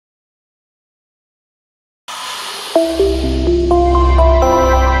Hey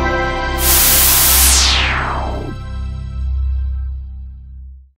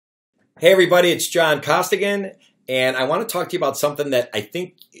everybody, it's John Costigan, and I want to talk to you about something that I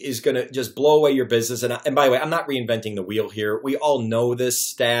think is going to just blow away your business. And by the way, I'm not reinventing the wheel here. We all know this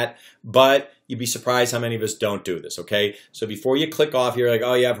stat, but you'd be surprised how many of us don't do this, okay? So before you click off, you're like,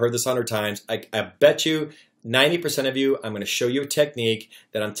 oh yeah, I've heard this 100 times. I bet you 90% of you, I'm going to show you a technique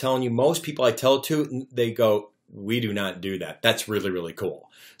that I'm telling you most people I tell it to, they go, we do not do that. That's really, really cool.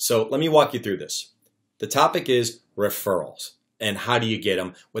 So let me walk you through this. The topic is referrals. And how do you get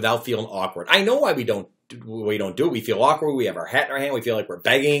them without feeling awkward? I know why we don't do it. We feel awkward. We have our hat in our hand. We feel like we're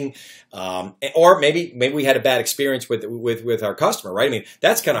begging, or maybe we had a bad experience with our customer, right? I mean,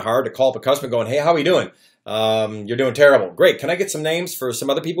 that's kind of hard to call up a customer going, "Hey, how are we doing? You're doing terrible. Great. Can I get some names for some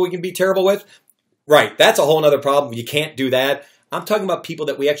other people we can be terrible with?" Right. That's a whole other problem. You can't do that. I'm talking about people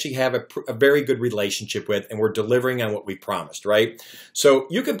that we actually have a very good relationship with, and we're delivering on what we promised, right? So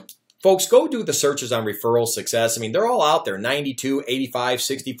you could. Folks, go do the searches on referral success. I mean, they're all out there. 92, 85,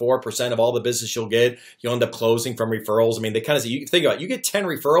 64% of all the business you'll get, you'll end up closing from referrals. I mean, they kind of say, you think about it, you get 10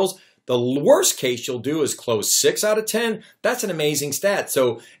 referrals, the worst case you'll do is close 6 out of 10. That's an amazing stat.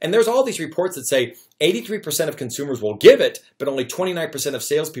 So, and there's all these reports that say 83% of consumers will give it, but only 29% of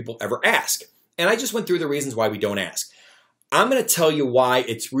salespeople ever ask. And I just went through the reasons why we don't ask. I'm going to tell you why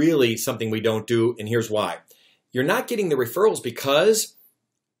it's really something we don't do, and here's why. You're not getting the referrals because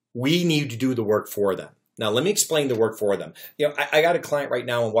we need to do the work for them. Now, let me explain the work for them. You know, I got a client right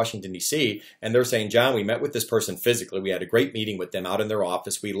now in Washington, D.C., and they're saying, John, we met with this person physically. We had a great meeting with them out in their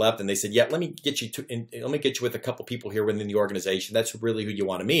office. We left, and they said, yeah, let me get you with a couple people here within the organization. That's really who you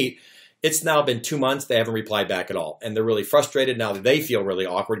want to meet. It's now been 2 months. They haven't replied back at all, and they're really frustrated now. That they feel really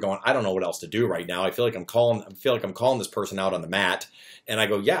awkward, going, I don't know what else to do right now. I feel like I'm calling this person out on the mat. And I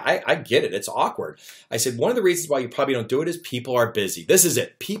go, yeah, I get it. It's awkward. I said, one of the reasons why you probably don't do it is people are busy. This is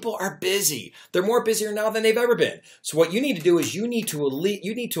it. People are busy. They're more busier now than they've ever been. So what you need to do is you need to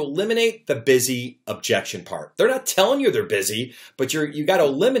eliminate the busy objection part. They're not telling you they're busy, but you got to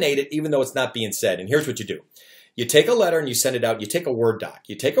eliminate it even though it's not being said. And here's what you do. You take a letter and you send it out. You take a Word doc.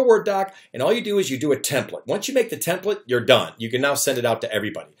 You take a Word doc, and all you do is you do a template. Once you make the template, you're done. You can now send it out to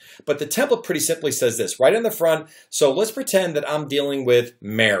everybody. But the template pretty simply says this, right in the front. So let's pretend that I'm dealing with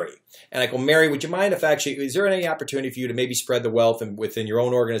Mary. And I go, Mary, would you mind if is there any opportunity for you to maybe spread the wealth within your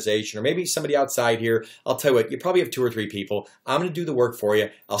own organization, or maybe somebody outside here? I'll tell you what, you probably have 2 or 3 people. I'm going to do the work for you.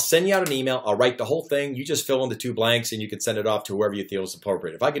 I'll send you out an email. I'll write the whole thing. You just fill in the 2 blanks, and you can send it off to whoever you feel is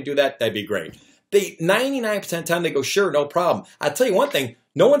appropriate. If I could do that, that'd be great. 99% of the time, they go, sure, no problem. I'll tell you one thing,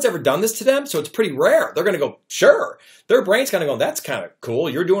 no one's ever done this to them, so it's pretty rare. They're going to go, sure. Their brain's kind of going, that's kind of cool.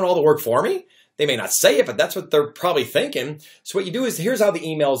 You're doing all the work for me? They may not say it, but that's what they're probably thinking. So what you do is, here's how the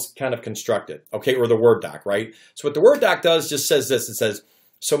email's kind of constructed, okay, or the Word doc, right? So what the Word doc does just says this. It says,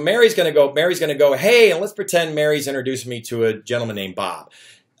 so Mary's going to go, hey, and let's pretend Mary's introducing me to a gentleman named Bob.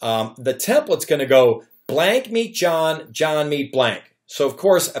 The template's going to go, blank meet John, John meet blank. So, of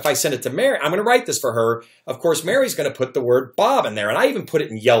course, if I send it to Mary, I'm going to write this for her. Of course, Mary's going to put the word Bob in there. And I even put it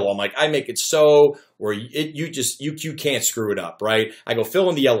in yellow. I'm like, I make it so where you can't screw it up, right? I go fill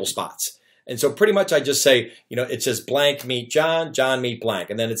in the yellow spots. And so pretty much I just say, you know, it says blank meet John, John meet blank.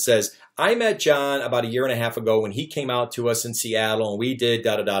 And then it says, I met John about 1.5 years ago when he came out to us in Seattle and we did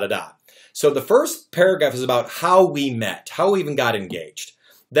da-da-da-da-da. So the first paragraph is about how we met, how we even got engaged.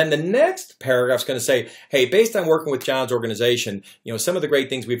 Then the next paragraph is going to say, hey, based on working with John's organization, you know, some of the great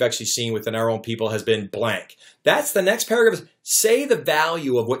things we've actually seen within our own people has been blank. That's the next paragraph. Say the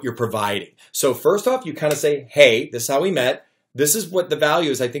value of what you're providing. So first off, you kind of say, hey, this is how we met. This is what the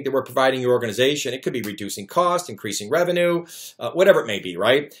value is I think that we're providing your organization. It could be reducing cost, increasing revenue, whatever it may be,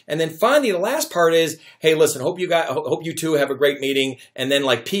 right? And then finally, the last part is, hey, listen, hope you two have a great meeting. And then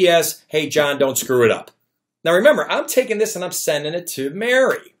like P.S., hey, John, don't screw it up. Now remember, I'm taking this and I'm sending it to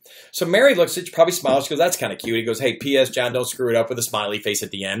Mary. So Mary looks at it, she probably smiles, she goes, that's kind of cute. He goes, hey, P.S., John, don't screw it up, with a smiley face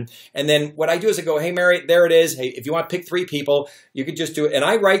at the end. And then what I do is I go, hey, Mary, there it is. Hey, if you want to pick 3 people, you could just do it. And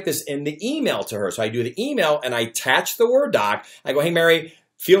I write this in the email to her. So I do the email and I attach the Word doc. I go, hey, Mary,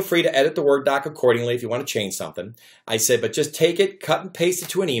 feel free to edit the Word doc accordingly if you want to change something. I said, but just take it, cut and paste it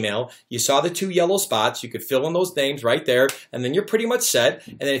to an email. You saw the 2 yellow spots. You could fill in those names right there. And then you're pretty much set.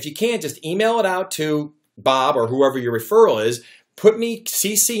 And then if you can, just email it out to Bob or whoever your referral is,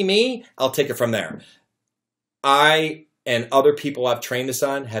 CC me, I'll take it from there. I and other people I've trained this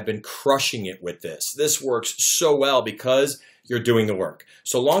on have been crushing it with this. This works so well because you're doing the work.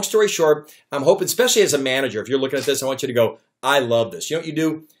 So long story short, I'm hoping, especially as a manager, if you're looking at this, I want you to go, I love this. You know what you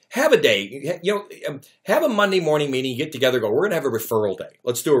do? have a day, have a Monday morning meeting, get together, go, we're going to have a referral day.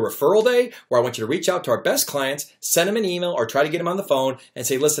 Let's do a referral day where I want you to reach out to our best clients, send them an email or try to get them on the phone and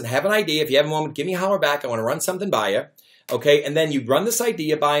say, listen, have an idea. If you have a moment, give me a holler back. I want to run something by you. Okay, and then you run this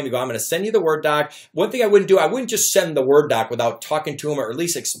idea by him. You go, I'm going to send you the Word doc. One thing I wouldn't do, I wouldn't just send the Word doc without talking to him or at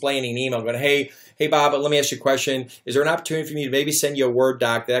least explaining an email. Going, hey Bob, let me ask you a question. Is there an opportunity for me to maybe send you a Word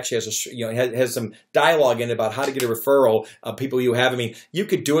doc that actually has some dialogue in it about how to get a referral of people you have? I mean, you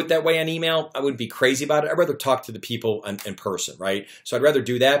could do it that way on email. I wouldn't be crazy about it. I'd rather talk to the people in person, right? So I'd rather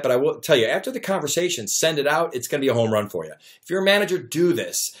do that. But I will tell you, after the conversation, send it out. It's going to be a home run for you. If you're a manager, do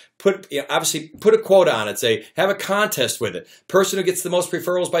this. Obviously, put a quota on it. Say, have a contest with it. Person who gets the most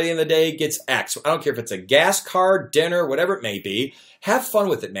referrals by the end of the day gets X. I don't care if it's a gas card, dinner, whatever it may be. Have fun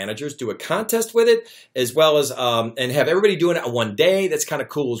with it, managers. Do a contest with it as well as, and have everybody doing it on one day. That's kind of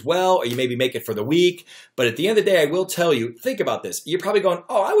cool as well. Or you maybe make it for the week. But at the end of the day, I will tell you, think about this. You're probably going,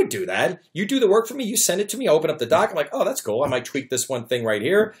 oh, I would do that. You do the work for me. You send it to me. I open up the doc. I'm like, oh, that's cool. I might tweak this one thing right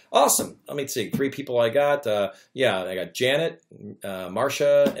here. Awesome. Let me see. 3 people I got. I got Janet,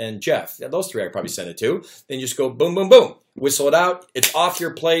 Marcia, and Jeff. Yeah, those 3 I probably send it to. Then you just go boom, boom, boom. Whistle it out. It's off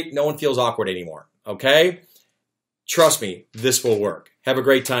your plate. No one feels awkward anymore. Okay? Trust me, this will work. Have a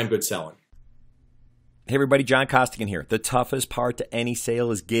great time. Good selling. Hey everybody, John Costigan here. The toughest part to any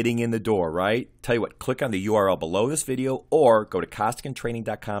sale is getting in the door, right? Tell you what, click on the URL below this video or go to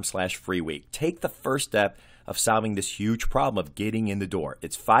costigantraining.com/free week. Take the first step of solving this huge problem of getting in the door.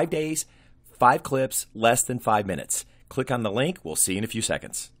 It's 5 days, 5 clips, less than 5 minutes. Click on the link. We'll see you in a few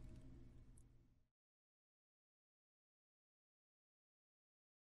seconds.